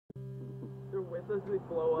fireflies really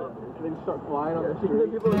blow up. And then start flying on the And street.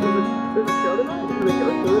 then people are like, there's a show tonight? And they go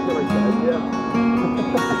to it, they're like, yeah.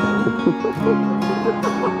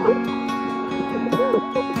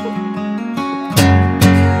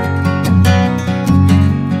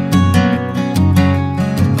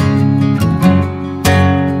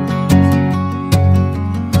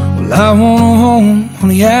 Well, I want a home on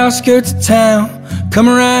the outskirts of town. Come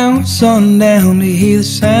around sundown to hear the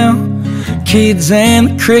sound. Kids and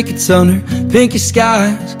the crickets under pinky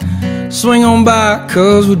skies. Swing on by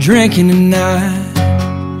cause we're drinking tonight.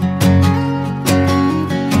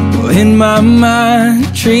 Well, in my mind,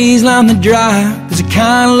 the trees line the drive. There's a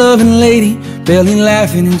kind loving lady, belly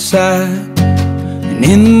laughing inside. And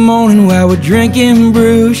in the morning while we're drinking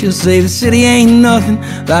brew, she'll say the city ain't nothing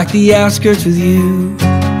like the outskirts with you.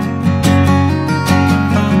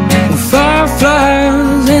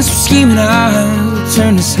 Fireflies and some scheming eyes will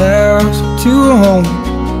turn this house to a home.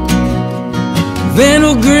 Then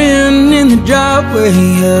we'll grin in the driveway,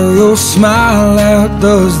 yeah, your smile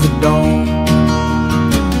outdoes the dawn.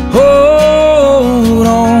 Hold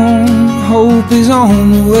on, hope is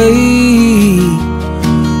on the way.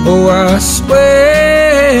 Oh, I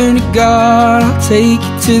swear to God, I'll take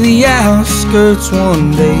you to the outskirts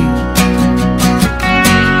one day.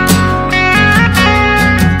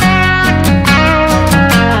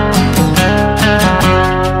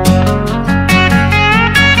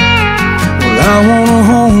 I want a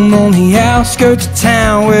home on the outskirts of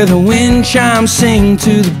town, where the wind chimes sing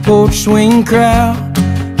to the porch swing crowd.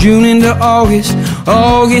 June into August,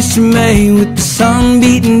 August to May, with the sun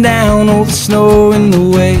beating down, all the snow in the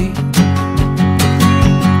way.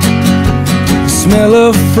 The smell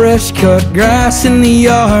of fresh cut grass in the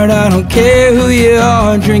yard. I don't care who you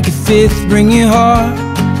are, drink a fifth, bring your heart.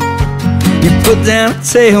 You put down a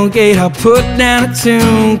tailgate, I'll put down a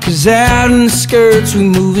tune, cause out in the skirts we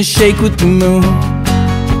move and shake with the moon.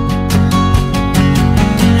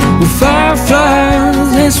 With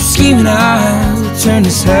fireflies and some scheming eyes, we'll turn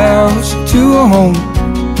this house to a home.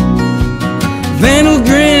 Then we'll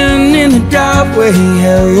grin in the driveway,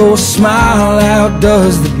 yeah, your smile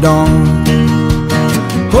outdoes the dawn.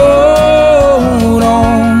 Hold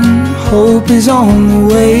on, hope is on the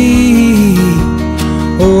way.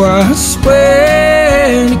 Oh, I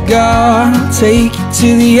swear to God, I'll take you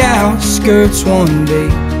to the outskirts one day.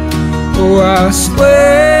 Oh, I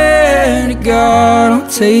swear to God, I'll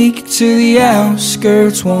take you to the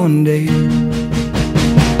outskirts one day.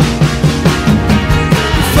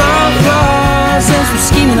 Fireflies and some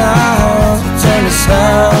scheming eyes will turn this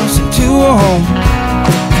house into a home.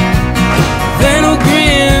 Then we'll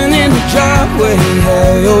grin in the driveway,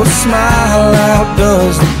 yeah, your smile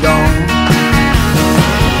outdoes the dawn.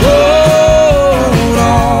 Hold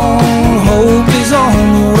on, hope is on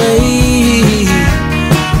the way.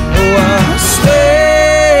 Oh, I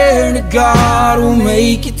swear to God, we'll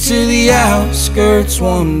make it to the outskirts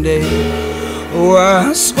one day. Oh,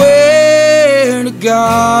 I swear to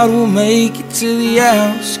God, we'll make it to the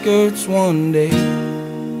outskirts one day.